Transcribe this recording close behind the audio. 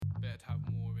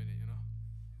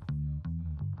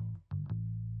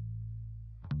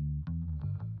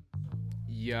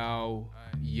Yo.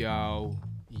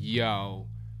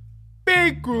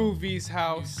 Big Groovy's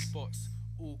house.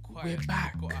 We're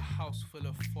back. We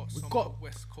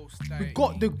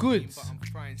got the goods.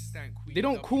 They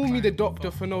don't call me the doctor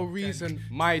for no reason.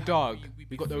 My dog.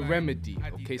 We got the remedy.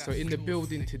 Okay, so in the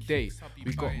building today,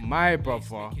 we got my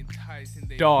brother,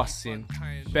 Darsin,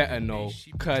 better know,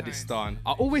 Kurdistan.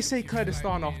 I always say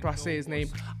Kurdistan after I say his name.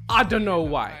 I don't know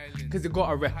why. Because they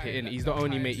gotta rep it in. He's the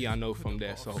only matey I know from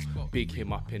there, so big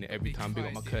him up in it every time. Big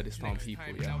up my Kurdistan people,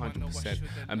 yeah, 100%.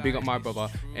 And big up my brother,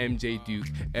 MJ Duke,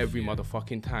 every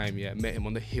motherfucking time, yeah. Met him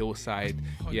on the hillside,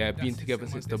 yeah. Been together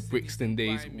since the Brixton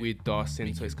days with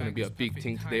Darsin, so it's gonna be a big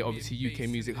thing today. Obviously, UK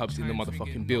Music Hub's in the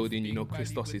motherfucking building, you know,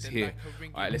 Christos is here.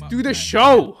 Alright, let's do the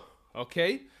show,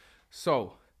 okay?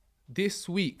 So, this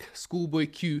week, Schoolboy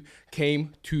Q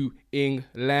came to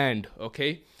England,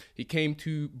 okay? He came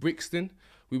to Brixton.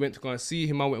 We went to go and see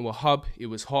him. I went to a hub. It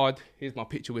was hard. Here's my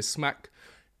picture with Smack.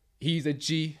 He's a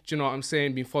G. Do you know what I'm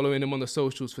saying? Been following him on the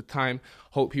socials for time.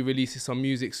 Hope he releases some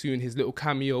music soon. His little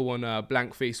cameo on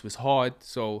Blank Face was hard.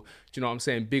 So, do you know what I'm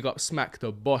saying? Big up Smack,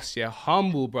 the boss, yeah?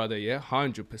 Humble brother, yeah?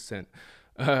 100%.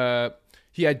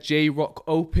 He had J-Rock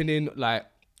opening. Like,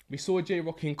 we saw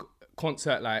J-Rock in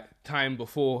concert, like, time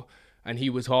before. And he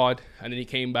was hard. And then he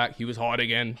came back. He was hard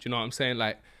again. Do you know what I'm saying?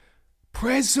 Like,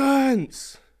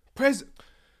 presence.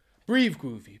 Breathe,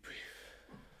 Groovy, breathe.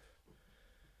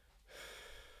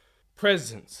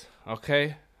 Presence,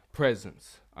 okay?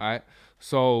 Presence, alright?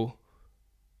 So,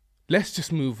 let's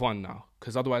just move on now,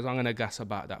 because otherwise I'm going to gas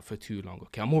about that for too long,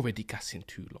 okay? I'm already gassing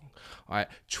too long, alright?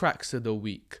 Tracks of the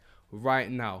week,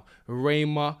 right now.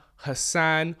 Rayma,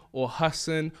 Hassan, or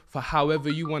Hassan, for however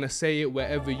you want to say it,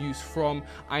 wherever you's from.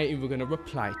 I ain't even going to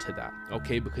reply to that,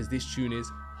 okay? Because this tune is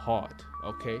hard,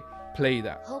 okay? Play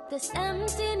that. Hope this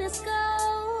emptiness goes.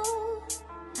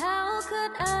 How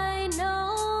could I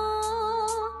know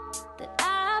that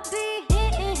I'd be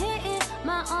hitting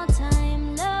my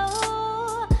all-time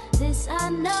low? This I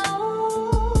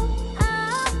know.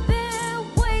 I've been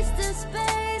wasting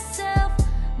space,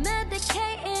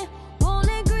 self-medicating,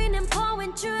 rolling green and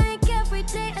pouring drink every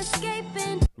day,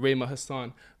 escaping. Rayma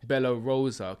Hassan, Bella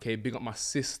Rosa, okay? Big up my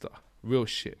sister. Real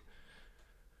shit.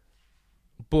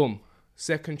 Boom.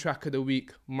 Second track of the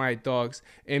week, My Dogs,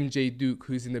 MJ Duke,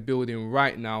 who's in the building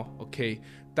right now, okay?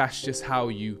 That's just how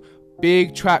you.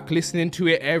 Big track, listening to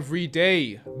it every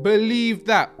day. Believe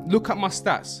that. Look at my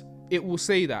stats. It will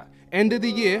say that. End of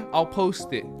the year, I'll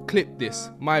post it. Clip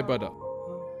this, my brother.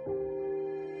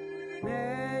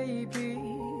 Maybe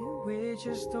we're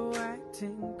just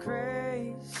acting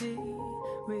crazy.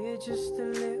 We're just a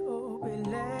little bit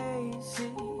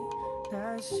lazy.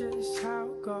 That's just how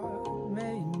God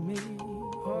made me.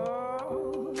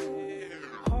 Holding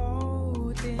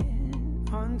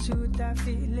onto that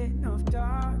feeling of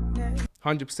darkness.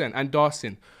 100%. And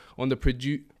Darsin on the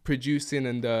producing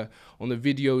and on the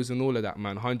videos and all of that,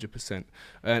 man. 100%.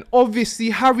 And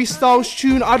obviously Harry Styles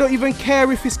tune. I don't even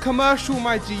care if it's commercial,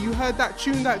 my G. You heard that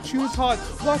tune? That tune's hard.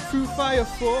 Walk through fire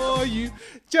for you.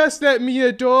 Just let me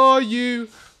adore you.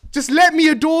 Just let me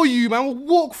adore you, man.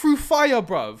 Walk through fire,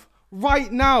 bruv.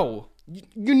 Right now.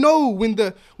 You know when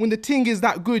the ting is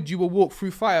that good, you will walk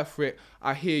through fire for it.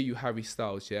 I hear you, Harry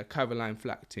Styles, yeah? Caroline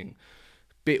Flack ting.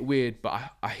 Bit weird,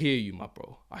 but I hear you, my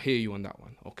bro. I hear you on that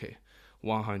one. Okay,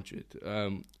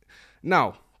 100.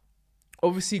 Now,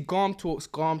 obviously, Garm Talk's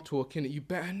Garm Talk, innit? You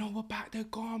better know about the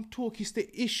Garm Talk. It's the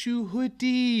Issue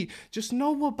hoodie. Just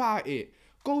know about it.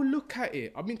 Go look at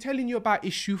it. I've been telling you about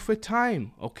Issue for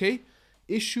time, okay?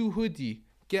 Issue hoodie.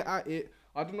 Get at it.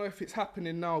 I don't know if it's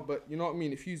happening now, but you know what I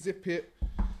mean? If you zip it,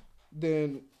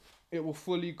 then it will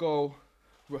fully go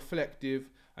reflective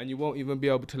and you won't even be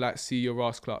able to like see your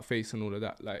Ross Clark face and all of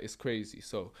that. Like, it's crazy.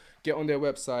 So get on their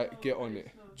website, get on it.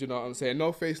 Do you know what I'm saying?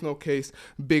 No face, no case.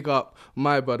 Big up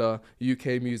my brother,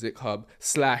 UK Music Hub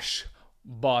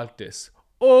 /Bardis.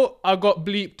 Oh, I got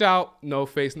bleeped out. No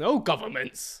face, no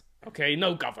governments. Okay,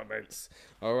 no governments.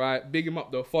 All right, big him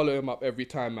up though. Follow him up every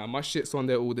time, man. My shit's on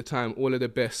there all the time. All of the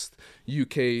best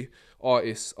UK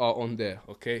artists are on there,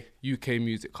 okay? UK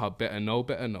Music Hub, better know,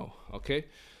 okay?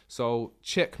 So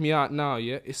check me out now,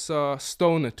 yeah? It's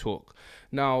Stoner Talk.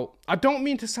 Now, I don't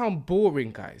mean to sound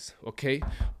boring, guys, okay?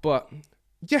 But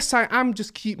yes, I am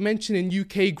just keep mentioning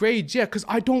UK grades, yeah, because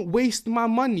I don't waste my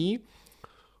money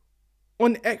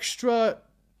on extra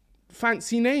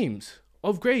fancy names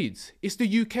of grades. It's the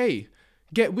UK.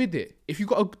 Get with it. If you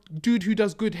got a dude who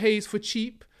does good haze for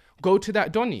cheap, go to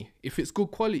that Donny. If it's good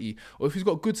quality, or if he's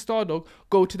got good Stardog,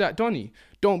 go to that Donny.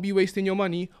 Don't be wasting your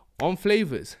money on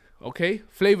flavors, okay?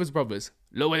 Flavors Brothers,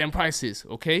 lower them prices,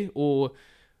 okay? Or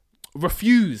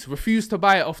refuse to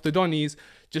buy it off the Donnies.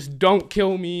 Just don't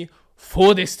kill me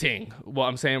for this thing, what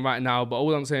I'm saying right now. But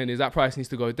all I'm saying is that price needs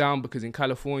to go down, because in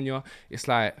California, it's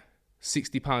like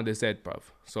 £60 a Z, bruv.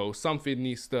 So something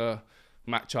needs to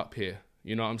match up here.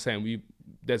 You know what I'm saying?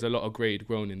 There's a lot of grade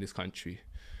grown in this country.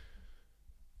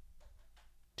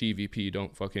 TVP,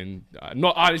 don't fucking...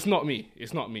 it's not me.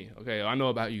 It's not me, okay? I know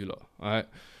about you lot, all right?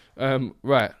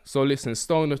 Right, so listen,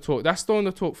 Stoner Talk. That's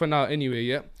Stoner Talk for now anyway,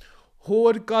 yeah?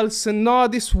 Horde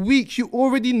Galsana this week. You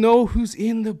already know who's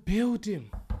in the building.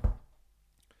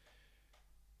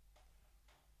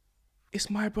 It's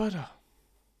my brother,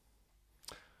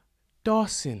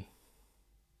 Dawson.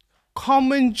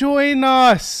 Come and join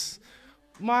us.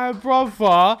 My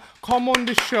brother, come on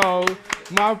the show.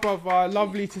 My brother,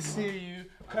 lovely to see you.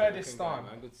 Kurdistan,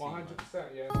 100%,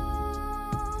 yeah.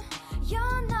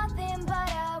 You're nothing but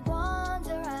a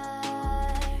wanderer.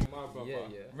 My brother,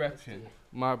 repping.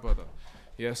 My brother.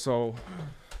 Yeah, so...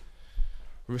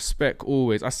 respect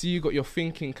always. I see you got your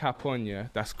thinking cap on, yeah?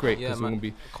 That's great. Yeah, man.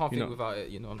 Be, can't think without it,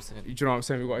 you know what I'm saying? Do you know what I'm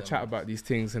saying? We've got to chat about these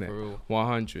things, innit? For real.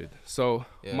 100. So,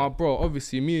 my bro,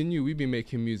 obviously, me and you, we've been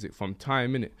making music from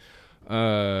time, innit?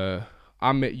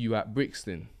 I met you at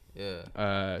Brixton.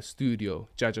 Yeah. Studio.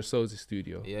 Jaja Souza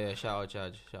studio. Yeah, shout out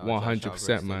Jaj.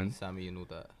 100%, man. Sammy and all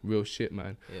that. Real shit,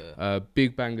 man. Yeah.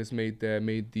 Big bangers made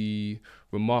the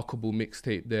remarkable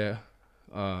mixtape there.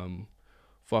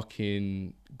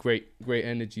 Fucking great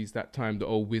energies that time. The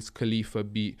old Wiz Khalifa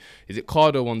beat. Is it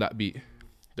Cardo on that beat?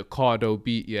 The Cardo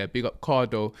beat, yeah. Big up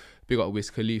Cardo. Big up Wiz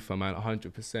Khalifa, man.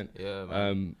 100%. Yeah,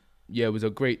 man. Yeah, it was a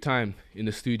great time in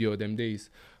the studio them days.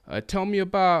 Tell me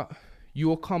about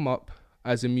your come up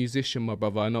as a musician, my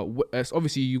brother. I know it's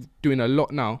obviously you're doing a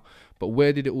lot now, but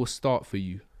where did it all start for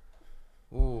you?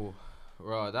 Ooh,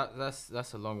 right.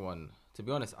 That's a long one. To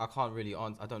be honest, I can't really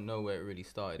answer. I don't know where it really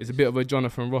started. It's a bit of a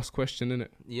Jonathan Ross question, isn't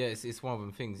it? Yeah, it's one of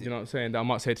them things. You know what I'm saying? That I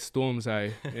might say to Storm's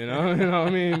Eye, you know what I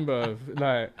mean?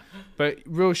 But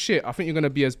real shit, I think you're going to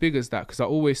be as big as that, because I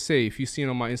always say, if you've seen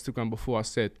on my Instagram before, I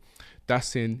said,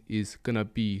 Dasin is going to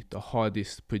be the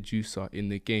hardest producer in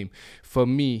the game. For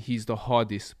me, he's the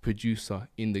hardest producer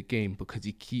in the game because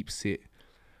he keeps it.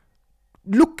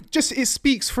 It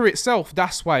speaks for itself.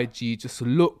 That's why, G, just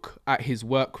look at his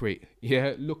work rate.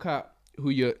 Yeah, look at who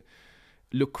you're,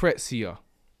 Lucrezia,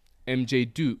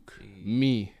 MJ Duke,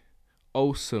 me,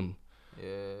 Awesome,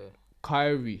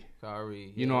 Kyrie.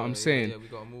 You know what I'm saying? Yeah, we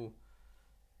got them all.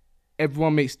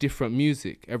 Everyone makes different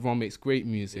music. Everyone makes great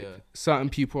music. Yeah. Certain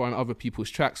people are on other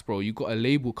people's tracks, bro. You got a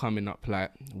label coming up.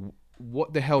 Like,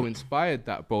 what the hell inspired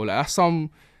that, bro? Like, that's some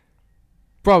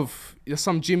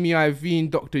Jimmy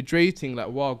Iovine, Dr. Dre thing, like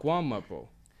Wagwan, my bro.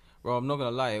 Bro, I'm not gonna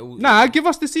lie. Nah, give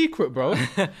us the secret, bro.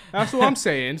 That's what I'm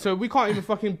saying. So we can't even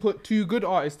fucking put two good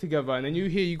artists together, and then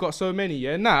you got so many.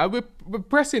 Yeah, nah, we're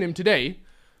pressing him today.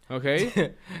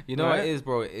 Okay. You know what it is,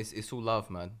 bro? It's all love,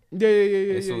 man. Yeah.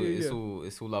 It's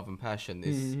all love and passion.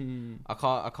 It's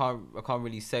I can't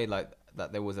really say like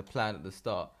that there was a plan at the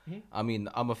start. Mm-hmm. I mean,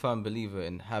 I'm a firm believer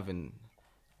in having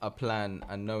a plan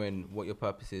and knowing what your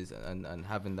purpose is and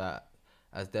having that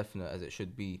as definite as it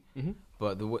should be. Mm-hmm.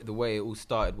 But the way it all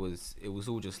started was it was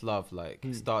all just love. Like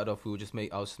started off, I was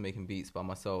just making beats by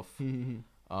myself.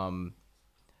 Mm-hmm.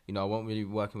 You know, I wasn't really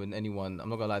working with anyone. I'm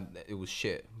not gonna lie, it was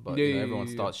shit. But everyone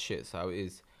starts shit, so it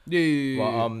is.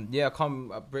 But I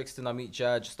come at Brixton, I meet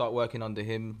Jaj, start working under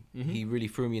him. Mm-hmm. He really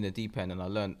threw me in the deep end, and I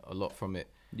learned a lot from it.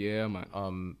 Yeah,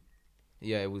 man.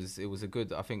 It was a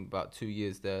good, I think, about 2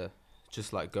 years there,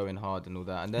 just like going hard and all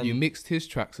that. And then you mixed his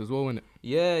tracks as well, innit?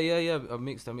 Yeah. I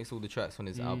mixed all the tracks on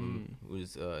his album. It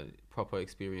was a proper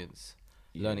experience,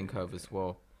 learning curve as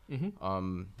well.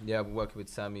 Mm-hmm. We're working with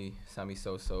Sammy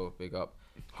Soso, big up.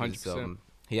 100%.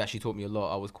 He actually taught me a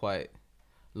lot. I was quite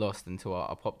lost until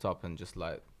I popped up and just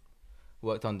like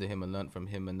worked under him and learnt from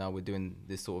him, and now we're doing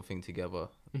this sort of thing together,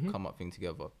 come up thing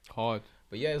together. Hard.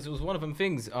 But yeah, it was one of them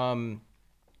things. I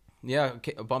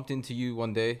bumped into you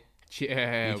one day.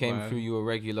 Yeah, you came through. You were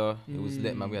regular. It was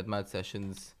lit, man. We had mad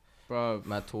sessions, bro.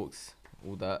 Mad talks,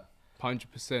 all that.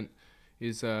 100%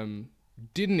 is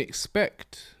didn't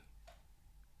expect.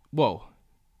 Well,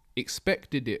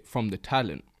 expected it from the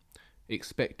talent.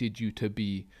 Expected you to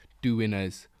be doing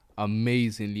as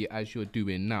amazingly as you're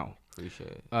doing now.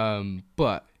 Appreciate it.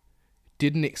 But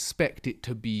didn't expect it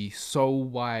to be so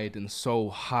wide and so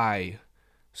high,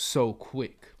 so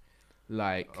quick.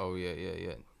 Like, oh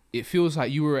yeah. It feels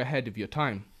like you were ahead of your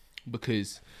time,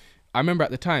 because I remember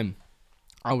at the time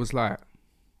I was like,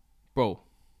 bro,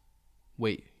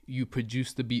 wait, you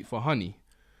produced the beat for Honey?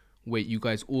 Wait, you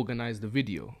guys organized the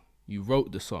video? You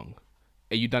wrote the song?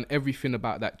 And you done everything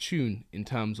about that tune in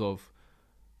terms of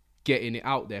getting it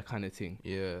out there kind of thing?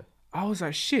 Yeah. I was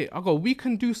like, shit, we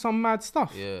can do some mad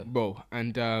stuff, Yeah. bro.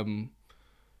 And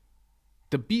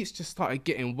the beats just started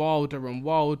getting wilder and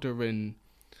wilder and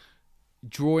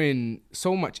drawing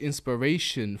so much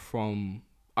inspiration from,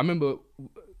 I remember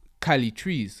Cali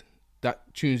Trees,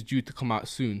 that tune's due to come out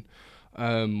soon.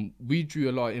 We drew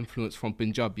a lot of influence from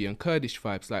Punjabi and Kurdish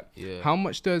vibes. Like, how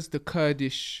much does the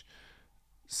Kurdish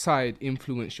side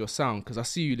influence your sound? Because I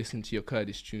see you listen to your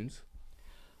Kurdish tunes.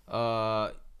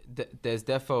 There's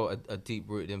defo a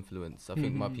deep-rooted influence. I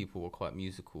think my people were quite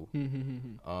musical.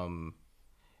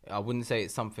 I wouldn't say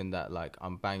it's something that like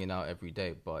I'm banging out every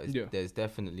day, but there's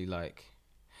definitely like,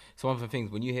 it's one of the things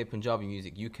when you hear Punjabi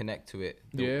music, you connect to it.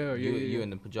 You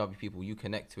and the Punjabi people, you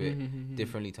connect to it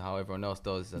differently to how everyone else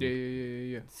does.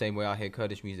 And same way I hear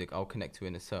Kurdish music, I'll connect to it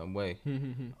in a certain way.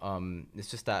 It's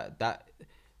just that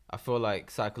I feel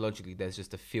like psychologically there's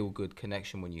just a feel-good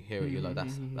connection when you hear it. You're like,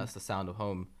 that's the sound of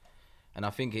home. And I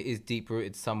think it is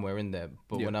deep-rooted somewhere in there.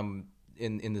 But when I'm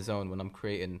in the zone, when I'm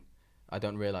creating, I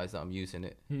don't realize that I'm using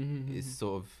it. It's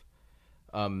sort of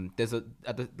there's a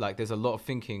lot of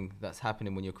thinking that's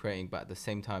happening when you're creating, but at the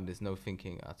same time there's no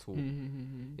thinking at all.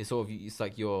 It's sort of, it's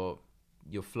like you're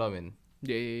flowing.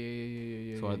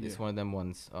 It's one of them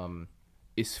ones.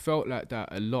 It's felt like that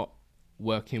a lot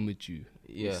working with you.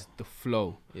 It's the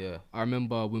flow. I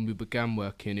remember when we began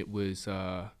working, it was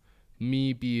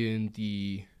me being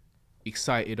the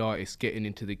excited artist getting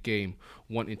into the game,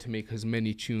 wanting to make as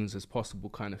many tunes as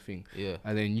possible kind of thing.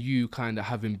 And then you kind of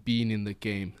having been in the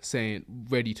game, saying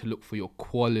ready to look for your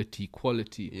quality.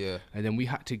 And then we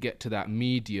had to get to that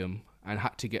medium and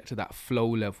had to get to that flow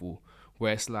level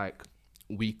where it's like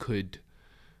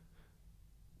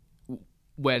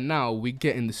where now we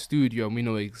get in the studio and we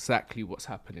know exactly what's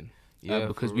happening.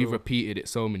 Because we've repeated it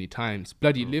so many times.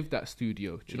 Bloody lived that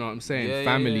studio. Do you know what I'm saying?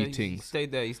 Family things.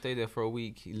 He stayed there for a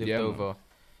week. He lived over.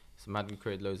 So mad, we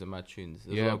created loads of mad tunes.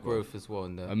 There's a lot of growth as well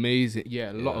in there. Amazing.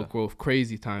 A lot of growth.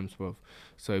 Crazy times, bro.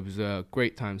 So it was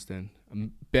great times then.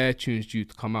 Bare tunes due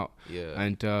to come out.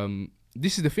 And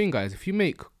this is the thing, guys. If you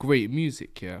make great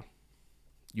music,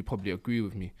 you probably agree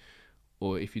with me.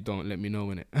 Or if you don't, let me know,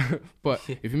 innit? But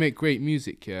if you make great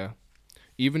music,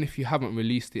 even if you haven't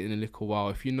released it in a little while,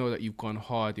 if you know that you've gone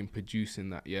hard in producing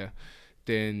that,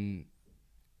 then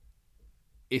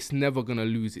it's never going to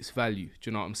lose its value. Do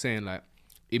you know what I'm saying? Like,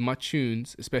 in my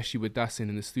tunes, especially with Dasin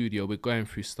in the studio, we're going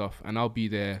through stuff and I'll be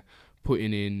there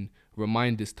putting in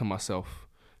reminders to myself.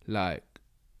 Like,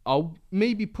 I'll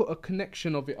maybe put a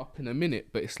connection of it up in a minute,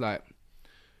 but it's like,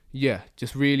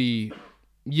 just really,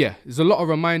 there's a lot of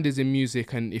reminders in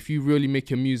music, and if you really make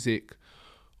your music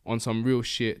on some real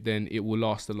shit, then it will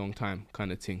last a long time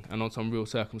kind of thing. And on some real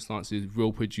circumstances,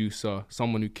 real producer,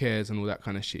 someone who cares and all that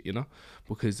kind of shit, you know?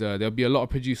 Because there'll be a lot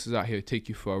of producers out here who take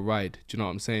you for a ride, do you know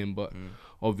what I'm saying? But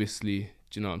obviously,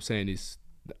 do you know what I'm saying, there's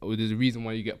a reason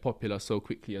why you get popular so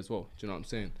quickly as well, do you know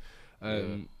what I'm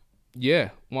saying?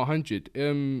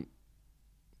 100.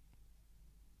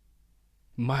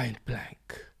 Mind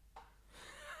blank.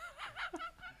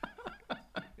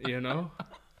 You know?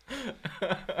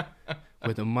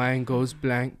 Where the mind goes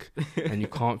blank and you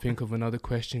can't think of another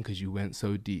question because you went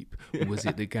so deep. Was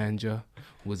it the ganja?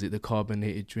 Was it the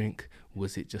carbonated drink?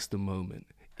 Was it just a moment?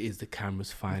 Is the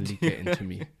cameras finally getting to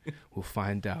me? We'll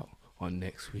find out on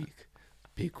next week.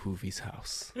 Big Groovy's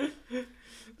house.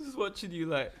 Just watching you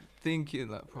like thinking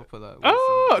like proper like.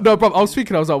 Oh no, bro! I was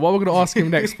thinking. I was like, what are we gonna ask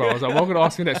him next, bro? I was like, what are we gonna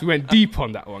ask him next? We went deep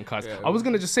on that one, cuz I was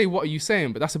gonna just say, what are you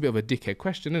saying? But that's a bit of a dickhead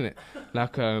question, isn't it?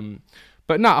 Like,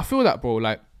 but nah, I feel that, bro.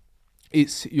 Like,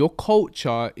 it's your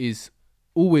culture is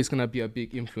always gonna be a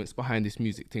big influence behind this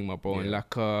music thing, my bro. And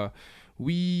like, on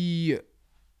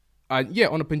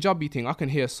a Punjabi thing, I can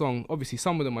hear a song. Obviously,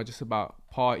 some of them are just about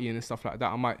partying and stuff like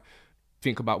that. I might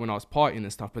think about when I was partying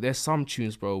and stuff, but there's some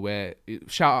tunes, bro, where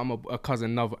shout out my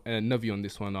cousin Navi on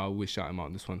this one. I always shout him out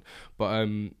on this one, but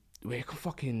where you can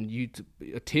fucking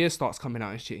a tear starts coming out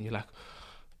and shit, and you're like,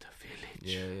 the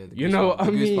village, you know what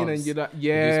I mean? And you're like,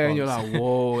 and you're like,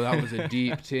 whoa, that was a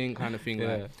deep thing, kind of thing.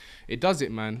 Like, it does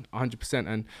it, man, 100%.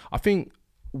 And I think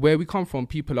where we come from,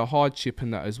 people are hardship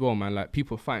and that as well, man. Like,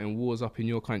 people fighting wars up in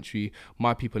your country.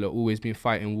 My people have always been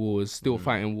fighting wars, still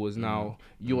fighting wars now.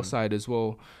 Your side as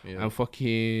well. And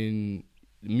fucking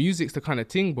music's the kind of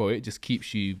thing, bro. It just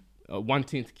keeps you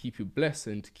wanting to keep you blessed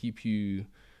and to keep you,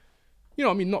 you know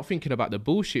what I mean, not thinking about the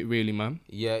bullshit, really, man.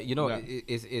 Yeah, you know,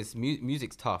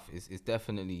 music's tough. It's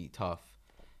definitely tough.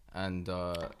 And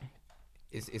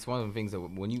it's one of the things that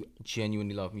when you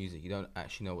genuinely love music, you don't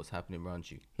actually know what's happening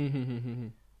around you.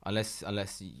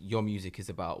 Unless your music is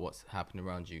about what's happening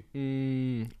around you.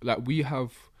 Like,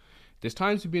 there's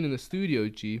times we've been in the studio,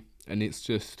 G, and it's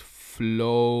just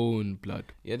flown, blood.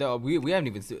 Yeah, we haven't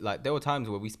even like there were times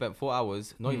where we spent 4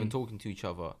 hours not even talking to each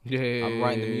other. Yeah, I'm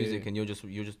writing the music and you're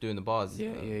just doing the bars. Yeah,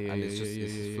 and it's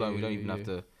just flowing. We don't even have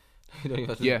to. You don't even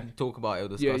have to Yeah. talk about it or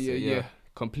discuss it. Yeah.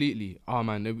 Completely. Oh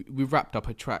man, we wrapped up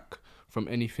a track from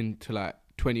anything to like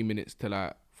 20 minutes to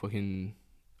like fucking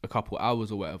a couple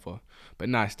hours or whatever. But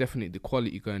nah, it's definitely the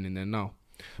quality going in there now.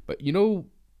 But you know,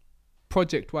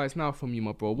 project wise now from you,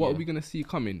 my bro, what are we gonna see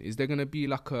coming? Is there gonna be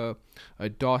like a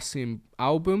Darcin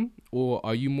album, or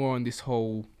are you more on this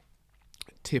whole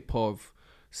tip of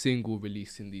single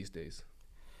releasing these days?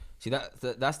 See,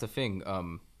 that's the thing.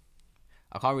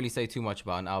 I can't really say too much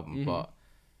about an album, but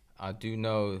I do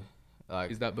know.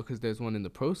 Like, Is that because there's one in the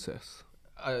process?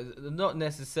 not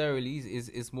necessarily.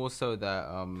 It's more so that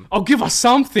Oh, give us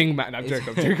something, man. I'm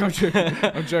joking.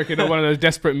 I'm joking. I'm one of those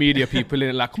desperate media people in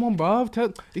it. Like, come on, bro,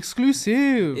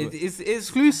 exclusive. it's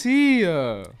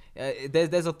Exclusive.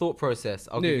 there's a thought process.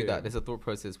 I'll give you Yeah. that. There's a thought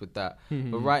process with that.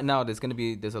 But right now, there's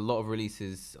a lot of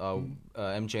releases.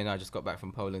 MJ and I just got back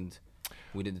from Poland.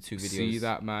 We did the 2 videos. See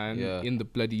that, man, Yeah. in the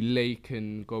bloody lake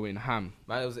and going ham.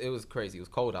 Man, it was crazy. It was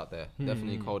cold out there.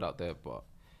 Definitely cold out there, but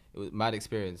it was mad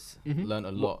experience. Learned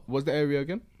a lot. What's the area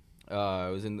again? It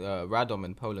was in Radom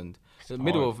in Poland. So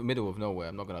middle of nowhere.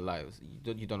 I'm not gonna lie.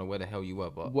 You don't know where the hell you were,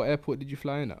 but What airport did you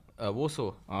fly in at?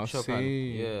 Warsaw. I Chopin.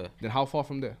 see. Yeah, Then how far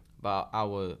from there? about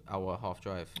hour and a half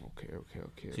drive. Okay.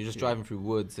 So you're just driving through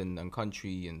woods and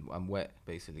country and wet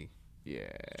basically.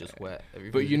 Yeah. Just wet.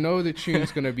 Everything. But you know the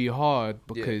tune's gonna be hard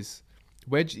because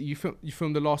where'd you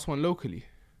filmed the last one locally?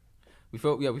 we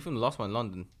filmed the last one in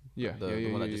London. Yeah, The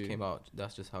one that just came out.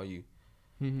 That's just how you.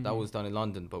 That was done in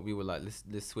London, but we were like,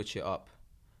 let's switch it up.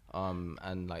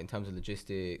 And like in terms of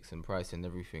logistics and price and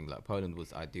everything, like Poland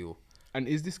was ideal. And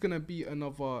is this gonna be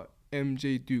another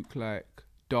MJ Duke like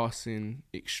Darcin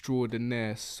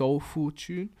extraordinaire soulful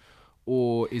tune,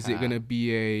 or is it gonna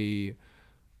be a,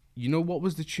 you know, what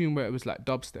was the tune where it was like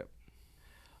dubstep,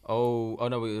 Oh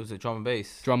no, it was a drum and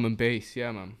bass. drum and bass?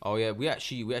 Yeah, man. Oh yeah, we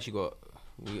actually got.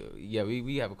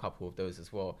 We have a couple of those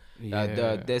as well.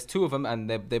 Yeah. There's 2 of them, and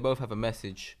they both have a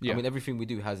message. Yeah. I mean, everything we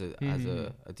do has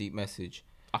a deep message.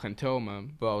 I can tell,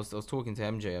 man. But I was talking to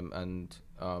MJ, and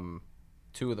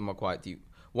 2 of them are quite deep.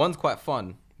 One's quite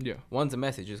fun. Yeah. One's a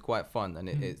message is quite fun, and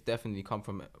it's definitely come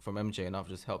from MJ, and I've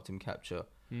just helped him capture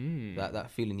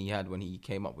that feeling he had when he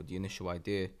came up with the initial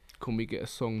idea. Can we get a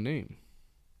song name?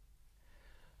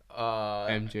 Uh,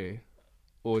 MJ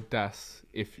or Das?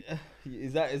 If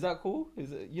is that cool?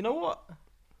 Is it, you know what?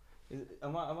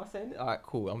 Am I saying it? All right,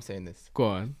 cool. I'm saying this. go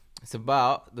on. It's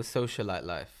about the socialite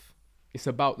life. It's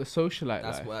about the socialite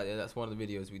That's life. that's one of the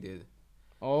videos we did.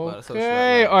 Okay.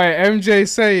 socialite life. All right. MJ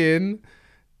saying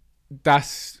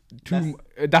that's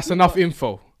enough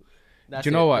info. That's Do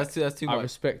you know it. what? That's too I much.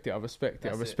 respect it. I respect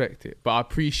That's it. But I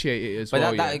appreciate it as But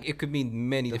well. that it could mean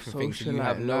many The different things. And you socialite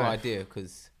have no life. idea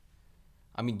because,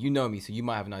 I mean, you know me, so you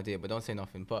might have an idea, but don't say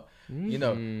nothing. But you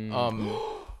know,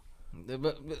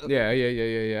 but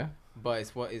Yeah. but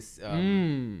it's what is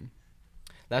Mm.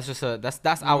 that's just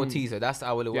that's our teaser. That's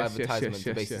our little Yes, advertisement yes, to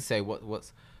yes, basically yes. say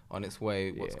what's on its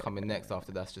way, what's Yeah. coming next.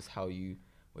 After that's just how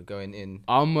we're going in.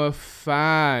 I'm a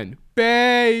fan,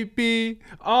 baby.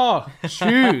 Oh,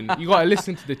 tune. You gotta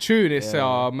listen to the tune. It's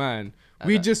man.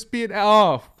 We're just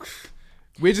a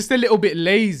little bit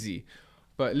lazy.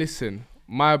 But listen,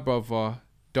 my brother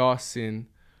Darcin,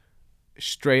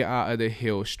 straight out of the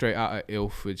hill, straight out of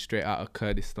Ilford, straight out of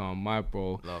Kurdistan, my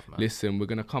bro. Love, man. Listen, we're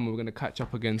gonna catch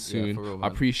up again soon. for real, I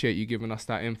man. appreciate you giving us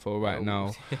that info right Oh,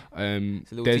 now. a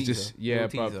little There's teaser, just little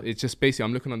bruv, teaser. it's just basically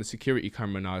I'm looking on the security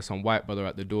camera now. There's some white brother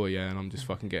at the door, and I'm just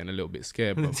fucking getting a little bit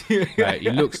scared, bro. Like, he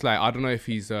looks like, I don't know if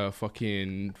he's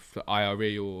fucking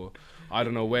IRA or I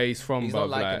don't know where he's from, He's bruv. not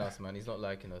liking like, us, man. He's not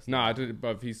liking us. Nah, I did,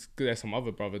 bruv. There's some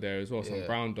other brother there as well, some Yeah.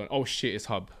 brown don. Oh shit, it's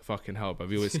Hub. Fucking hell, bruv.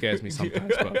 He always scares me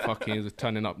sometimes, but fucking he's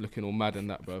turning up looking all mad and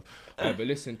that, bruv. But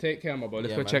listen, take care, my bro.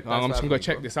 Let's Yeah, go man. check. Thanks I'm for just gonna having go me,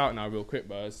 check bro. this out now, real quick,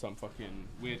 bro. There's some fucking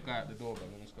weird guy at the door, bro.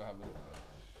 Let's go have a look.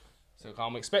 So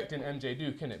I'm expecting MJ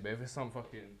Duke, innit? But if it's some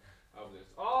fucking others.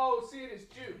 Oh, see this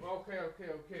Duke.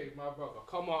 Okay, my brother.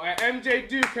 Come on, MJ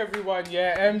Duke, everyone.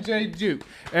 Yeah, MJ Duke,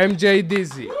 MJ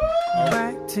Dizzy.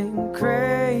 Acting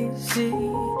crazy,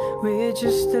 we're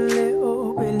just a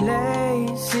little bit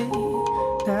lazy.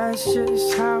 That's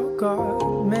just how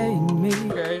God made me.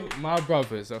 Okay, my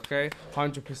brothers, okay?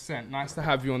 100%. Nice to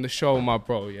have you on the show, my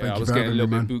bro. Yeah, Thank I you was for getting a having little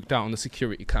me, bit man. booked out on the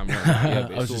security camera. Yeah,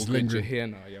 but I was it's all just good. You're lingering. here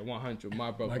now. Yeah, 100,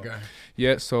 my brother. My guy.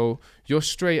 Yeah, so you're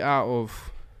straight out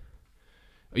of...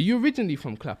 Are you originally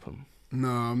from Clapham? No,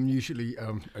 I'm originally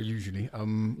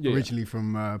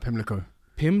from Pimlico.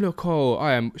 Pimlico.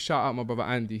 I am. Shout out my brother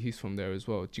Andy. He's from there as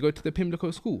well. Do you go to the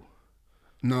Pimlico school?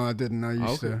 No, I didn't. I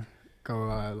used Okay. to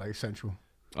go like Central.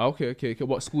 Okay.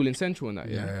 What school in Central and that?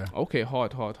 Yeah. Yeah. Okay.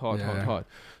 Hard. Yeah. Hard.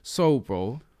 So,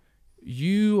 bro,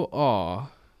 you are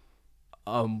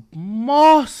a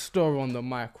master on the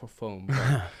microphone, bro.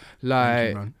 Thank Like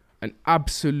you, man. an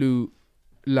absolute.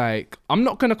 Like, I'm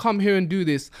not gonna come here and do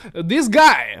this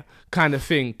guy kind of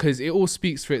thing, because it all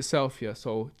speaks for itself here.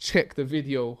 So check the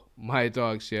video, my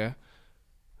dogs. Yeah,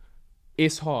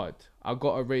 it's hard. I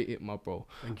gotta rate it, my bro.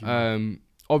 Thank you.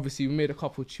 Obviously we made a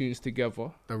couple tunes together.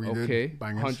 That we did, Okay,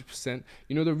 bangers. 100%.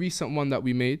 You know the recent one that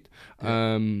we made.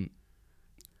 I'm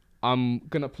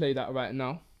gonna play that right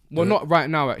now. Well, Do it. not right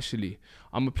now actually.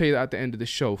 I'm gonna play that at the end of the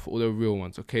show for all the real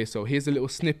ones. Okay, so here's a little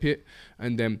snippet,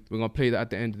 and then we're gonna play that at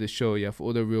the end of the show. Yeah, for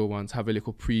all the real ones. Have a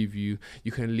little preview.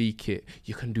 You can leak it.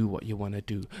 You can do what you wanna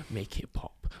do. Make it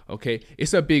pop. Okay,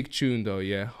 it's a big tune though.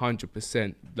 Yeah,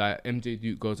 100%. Like MJ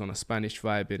Duke goes on a Spanish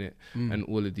vibe in it, and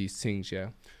all of these things. Yeah.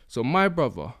 So my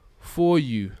brother, for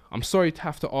you, I'm sorry to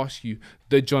have to ask you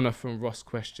the Jonathan Ross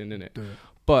question in it, Do it.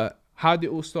 but how did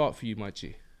it all start for you, my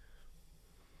G?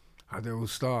 How did it all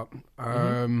start?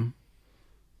 Mm-hmm.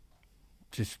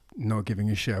 Just not giving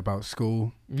a shit about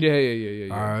school. Yeah.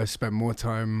 I spent more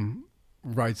time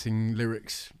writing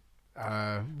lyrics,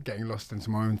 getting lost into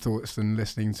my own thoughts than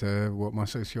listening to what my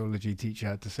sociology teacher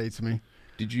had to say to me.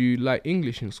 Did you like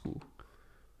English in school?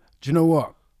 Do you know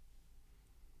what?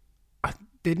 I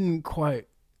didn't quite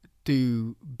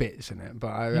do bits in it, but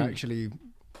I actually,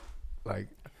 like,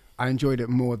 I enjoyed it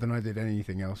more than I did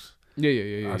anything else.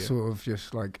 Yeah. I sort of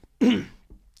just like, I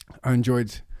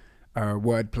enjoyed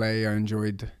wordplay, I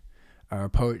enjoyed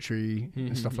poetry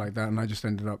and stuff like that, and I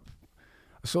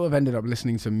sort of ended up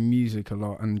listening to music a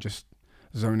lot and just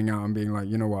zoning out and being like,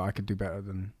 you know what, I could do better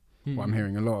than what I'm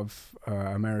hearing. A lot of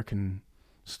American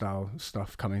style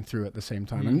stuff coming through at the same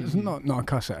time, and it's not a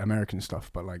cuss at American stuff,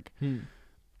 but like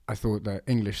I thought that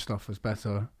English stuff was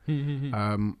better.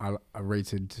 I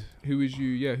rated Who was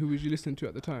you listening to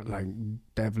at the time? like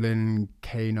Devlin,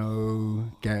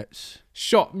 Kano, Getz.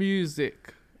 Shot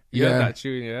Music. You heard that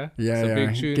tune, yeah? Yeah, It's a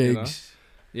big tune, you know? Gigs.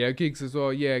 Yeah, Gigs as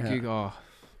well. Yeah, Gig. Oh,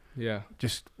 yeah.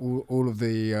 Just all of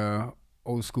the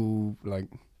old school like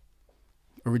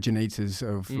originators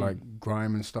of like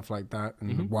grime and stuff like that,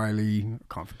 and Wiley.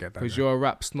 Can't forget that. Because guy. you're a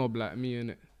rap snob like me,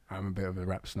 innit? I'm a bit of a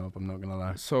rap snob. I'm not gonna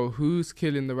lie. So who's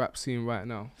killing the rap scene right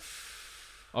now?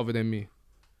 Other than me?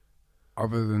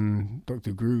 Other than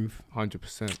Dr. Groove,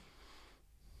 100%.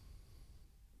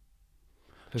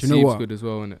 Do you know what? good as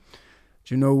well, innit?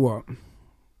 do you know what?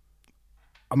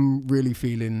 I'm really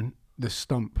feeling the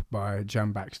Stump by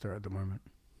Jam Baxter at the moment.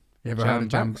 You ever heard of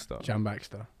Jam Baxter? Jam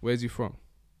Baxter? Where's he from?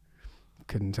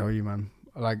 Couldn't tell you, man.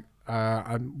 Like,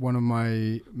 one of my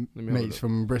Let me have a mates look.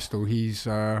 from Bristol, he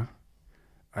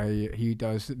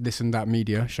does This and That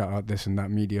Media. Shout out This and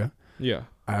That Media. Yeah.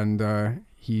 And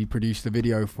he produced the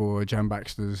video for Jam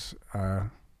Baxter's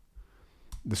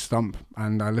The Stump,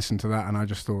 and I listened to that, and I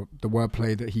just thought the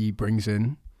wordplay that he brings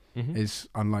in is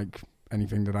unlike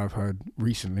anything that I've heard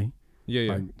recently.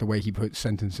 Yeah. Like the way he puts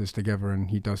sentences together and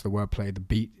he does the wordplay, the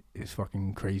beat is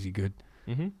fucking crazy good.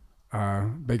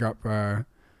 Big up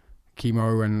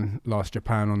Chemo and Last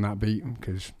Japan on that beat,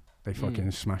 because they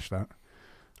fucking smashed that.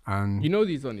 And You know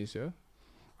these honeys, yeah?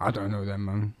 I don't know them,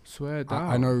 man. Swear down.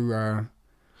 I know.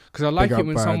 Because I like Big it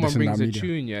when up, someone This and brings That a Media.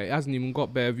 tune, yeah. It hasn't even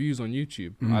got bare views on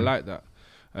YouTube. I like that.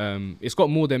 It's got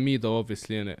more than me though,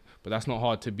 obviously, innit? But that's not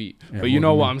hard to beat. Yeah, but you more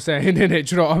know than what me. I'm saying, innit?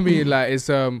 Do you know what I mean? Like it's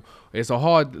a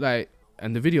hard, like,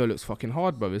 and the video looks fucking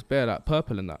hard, bro. It's bare like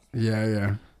purple and that.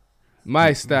 Yeah.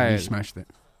 My style, You smashed it.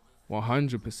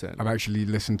 100%. I've actually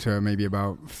listened to it maybe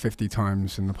about 50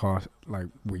 times in the past like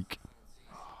week.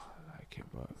 Like it,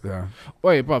 bro. Yeah.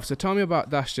 Wait, bro. So tell me about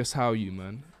That's Just How You,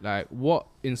 man. Like, what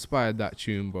inspired that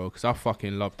tune, bro? Because I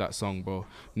fucking love that song, bro.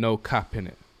 No cap in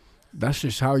it. That's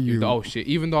just how you. Oh shit!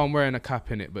 Even though I'm wearing a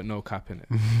cap in it, but no cap in it.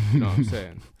 You know what I'm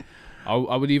saying?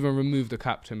 I would even remove the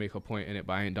cap to make a point in it,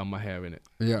 but I ain't done my hair in it.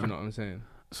 Yeah. Do you know what I'm saying?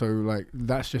 So like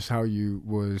That's Just How You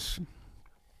was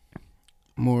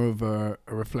more of a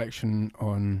reflection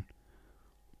on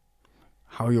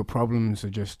how your problems are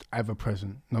just ever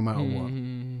present no matter what,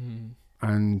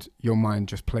 and your mind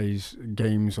just plays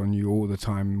games on you all the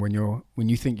time. When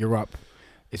you think you're up,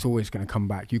 it's always going to come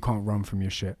back. You can't run from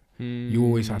your shit. You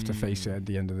always have to face it at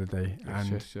the end of the day.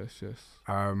 Yes.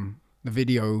 The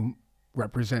video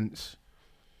represents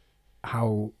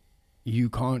how you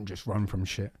can't just run from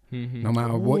shit. No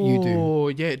matter what you do. Oh,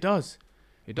 yeah, it does.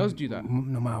 It does do that.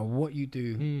 No matter what you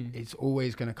do, it's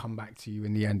always going to come back to you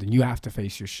in the end, and you have to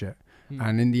face your shit.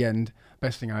 And in the end,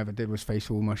 best thing I ever did was face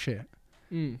all my shit.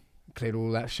 cleared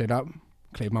all that shit up,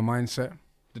 cleared my mindset,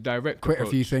 The direct quit approach.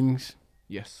 a few things,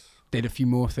 Yes. did a few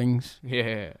more things,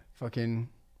 Yeah. fucking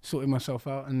sorted myself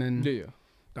out, and then Yeah.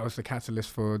 that was the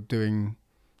catalyst for doing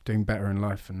better in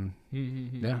life. And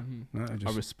yeah, no,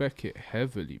 I respect it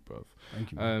heavily, bruv.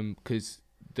 thank you. Because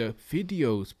the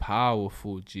video's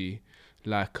powerful, G.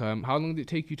 Like, how long did it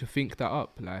take you to think that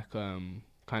up? Like,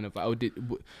 kind of,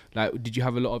 did you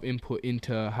have a lot of input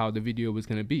into how the video was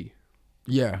gonna be?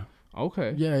 Yeah,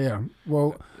 Okay. yeah.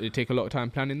 Well, Did it take a lot of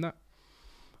time planning that?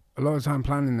 a lot of time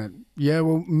planning it. Yeah,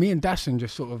 well, me and Dassin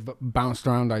just sort of bounced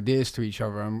around ideas to each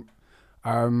other.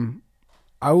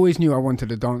 I always knew I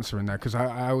wanted a dancer in there because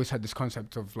I always had this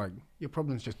concept of like, your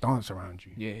problems just dance around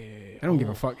you. Yeah. They don't give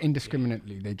a fuck.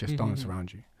 Indiscriminately, they just dance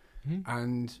around you. Mhm.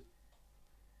 And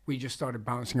we just started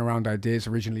bouncing around ideas.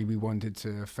 Originally, we wanted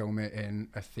to film it in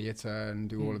a theatre and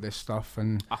do all of this stuff.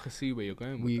 And I can see where you're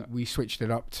going with that. we switched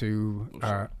it up to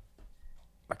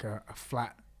like a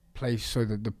flat place so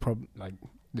that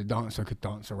the dancer could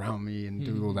dance around me and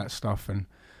do all that stuff. And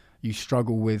you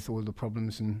struggle with all the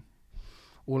problems and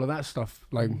all of that stuff.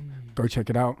 Like, go check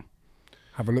it out.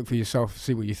 Have a look for yourself.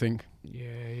 See what you think.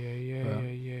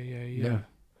 Yeah.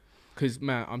 Because,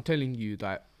 man, I'm telling you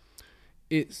that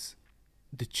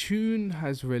the tune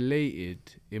has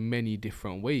related in many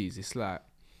different ways. It's like,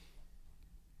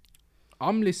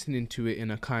 I'm listening to it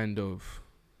in a kind of,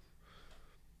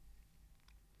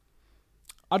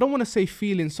 I don't want to say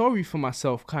feeling sorry for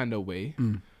myself kind of way,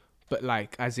 but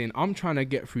like, as in, I'm trying to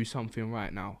get through something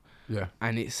right now. Yeah.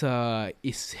 And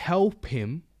it's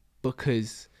helping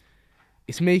because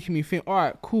it's making me think, all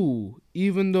right, cool.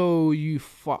 Even though you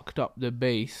fucked up the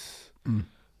bass,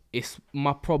 it's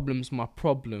my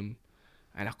problem,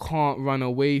 and I can't run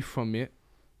away from it.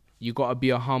 You gotta be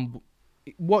a humble,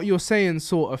 what you're saying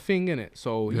sort of thing, innit?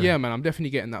 So yeah, man, I'm definitely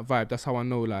getting that vibe. That's how I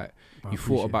know, like, you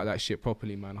thought about that shit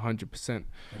properly, man. 100%.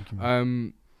 Thank you,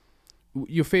 man.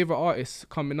 Your favorite artist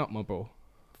coming up, my bro?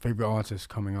 Favorite artist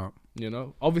coming up. You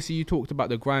know, obviously you talked about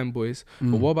the Grind Boys,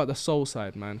 but what about the soul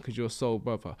side, man? Because you're a soul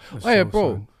brother. Yeah,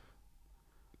 bro, side.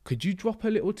 could you drop a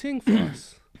little thing for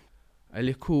us? A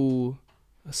little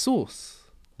sauce.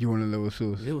 You want a little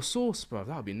sauce? Little sauce, bro.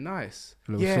 That would be nice.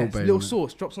 A little Yes, sorbet little on it.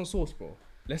 sauce. Drop some sauce, bro.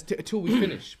 Let's do it till we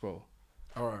finish, bro.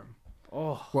 All right.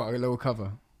 Oh, What, a little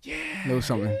cover? Yeah. Little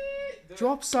something.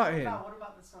 drop something. What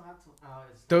about the song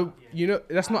It's You know,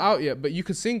 that's not out yet, but you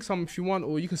can sing some if you want,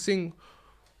 or you can sing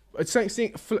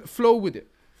flow with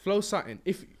it. Flow something.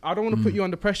 If I don't want to put you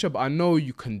under pressure, but I know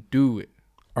you can do it.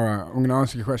 All right. I'm going to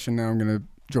answer your question now. I'm going to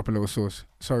drop a little sauce.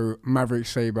 So, Maverick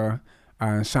Sabre,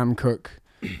 Sam Cooke,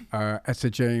 Etta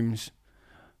James,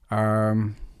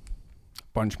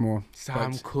 bunch more.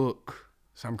 Sam But Cooke.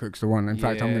 Sam Cooke's the one. In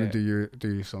fact, I'm Yeah. going to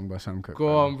do your song by Sam Cooke.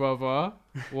 Go on, brother.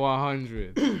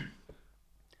 100.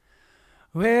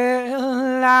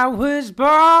 Well, I was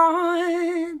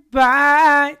born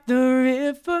by the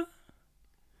river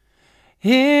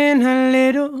in a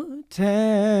little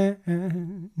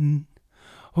town.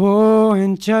 Oh,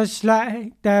 and just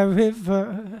like that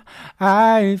river,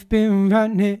 I've been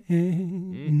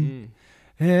running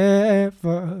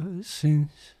ever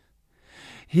since.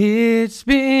 It's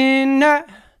been a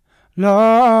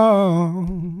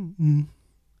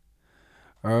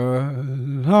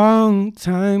long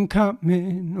time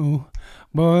coming, oh,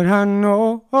 but I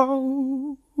know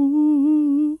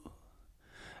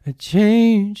a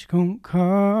change gon'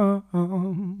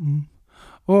 come.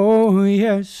 Oh,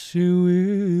 yes, it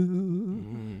will.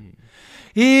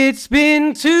 It's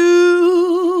been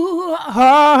too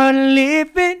hard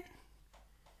living,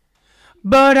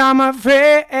 but I'm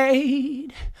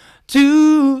afraid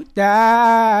to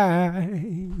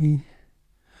die.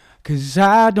 'Cause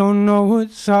I don't know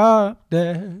what's up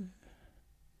there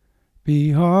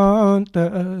beyond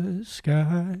the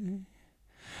sky.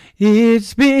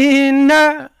 It's been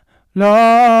a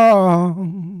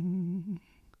long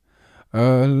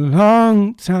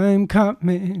time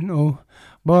coming, oh,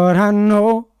 but I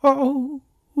know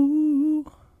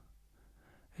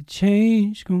a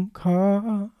change gon'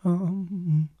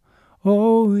 come.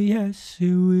 Oh, yes,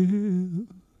 it will.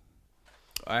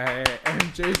 Hey,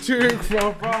 MJ Duke,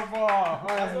 bro,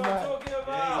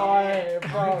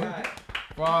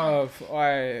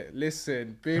 Alright,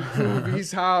 listen, Big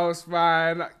Ruby's house,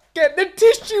 man. Get the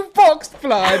tissue box,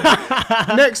 blood.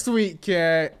 Next week,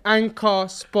 yeah, Anchor,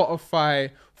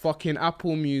 Spotify, fucking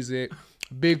Apple Music,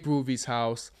 Big Ruby's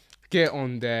house. Get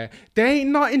on there. There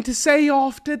ain't nothing to say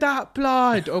after that,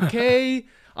 blood, okay?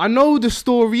 I know the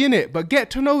story, innit? But get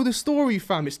to know the story,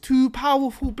 fam. It's too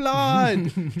powerful,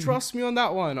 blood. Trust me on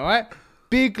that one, alright?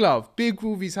 Big love, Big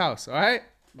Ruby's house, alright?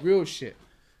 Real shit.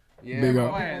 Yeah, Big man,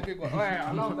 up. alright, big one. Alright,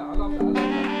 I love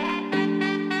that.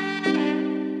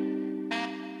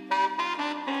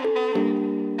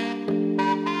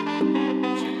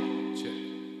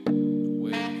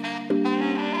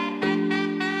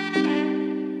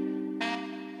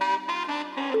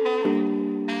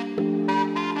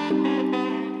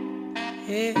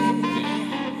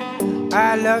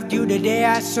 I loved you the day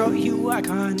I saw you. I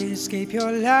can't escape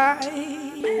your light.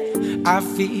 I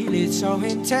feel it so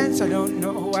intense. I don't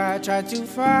know why I try to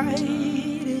fight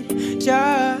it.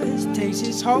 Just takes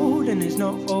its hold and there's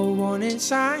no warning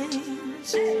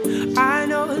signs. I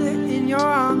know that in your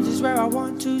arms is where I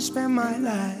want to spend my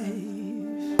life.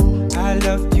 I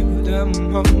loved you the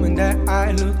moment that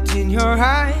I looked in your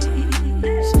eyes.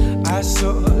 I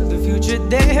saw the future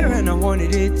there and I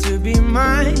wanted it to be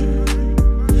mine.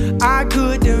 I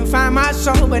couldn't find my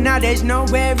soul, but now there's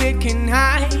nowhere it can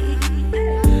hide.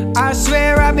 I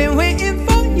swear I've been waiting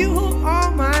for you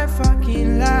all my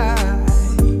fucking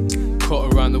life.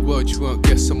 Caught around the world, you won't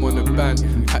guess I'm on a ban.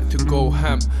 Had to go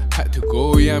ham, had to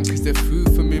go yam, cause they're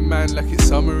food for me, man. Like it's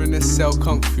summer in a cell,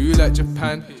 kung fu like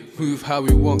Japan. Move how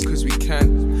we want, cause we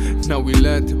can. Now we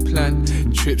learn to plan.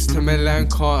 Trips to Milan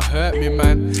can't hurt me,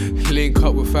 man. Link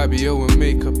up with Fabio and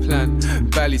make a plan.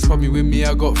 Bally's probably with me,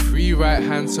 I got 3 right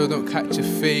hands, so don't catch a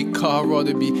fake car. I'd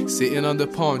rather be sitting under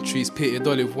palm trees, pitted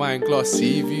olive wine glass,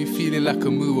 sea view, feeling like a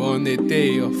moo on their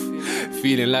day off.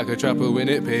 Feeling like a trapper when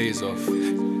it pays off.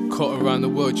 Caught around the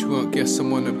world, you won't guess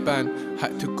I'm on a ban.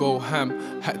 Had to go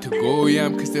ham, had to go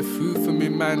yam, cause they're food for me,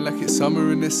 man. Like it's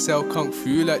summer in a cell, kung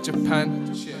fu like Japan.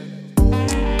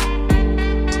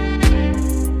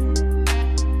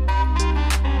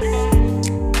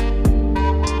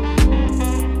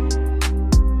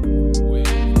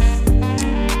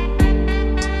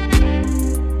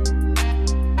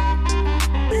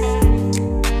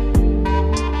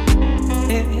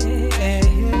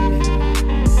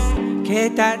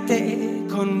 Quédate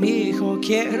conmigo,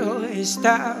 quiero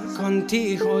estar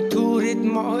contigo. Tu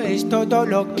ritmo es todo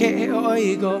lo que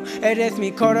oigo. Eres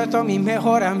mi corazón, mi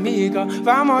mejor amigo.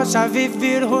 Vamos a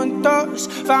vivir juntos,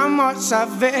 vamos a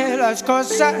ver las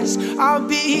cosas. I'll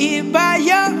be by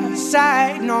your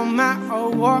side, no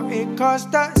matter what it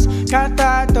costs us.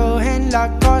 Catado en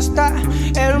la costa,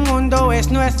 el mundo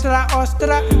es nuestra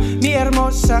ostra. Mi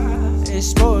hermosa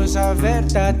esposa,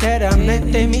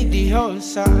 verdaderamente mi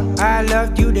diosa. I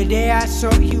loved you the day I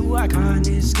saw you. I can't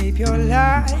escape your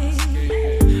light.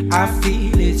 I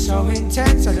feel it so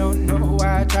intense. I don't know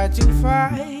why I try to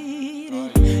fight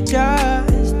it.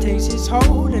 Just takes its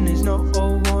hold and there's no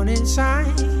warning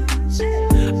signs.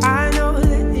 I know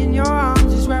that in your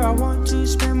arms is where I want to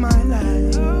spend my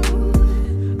life.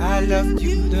 I loved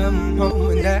you the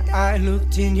moment that I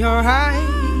looked in your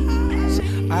eyes.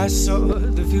 I saw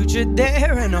the future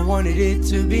there and I wanted it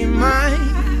to be mine.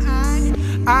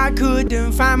 I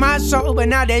couldn't find my soul, but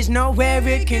now there's nowhere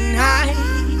it can hide.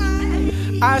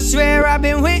 I swear I've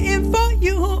been waiting for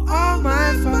you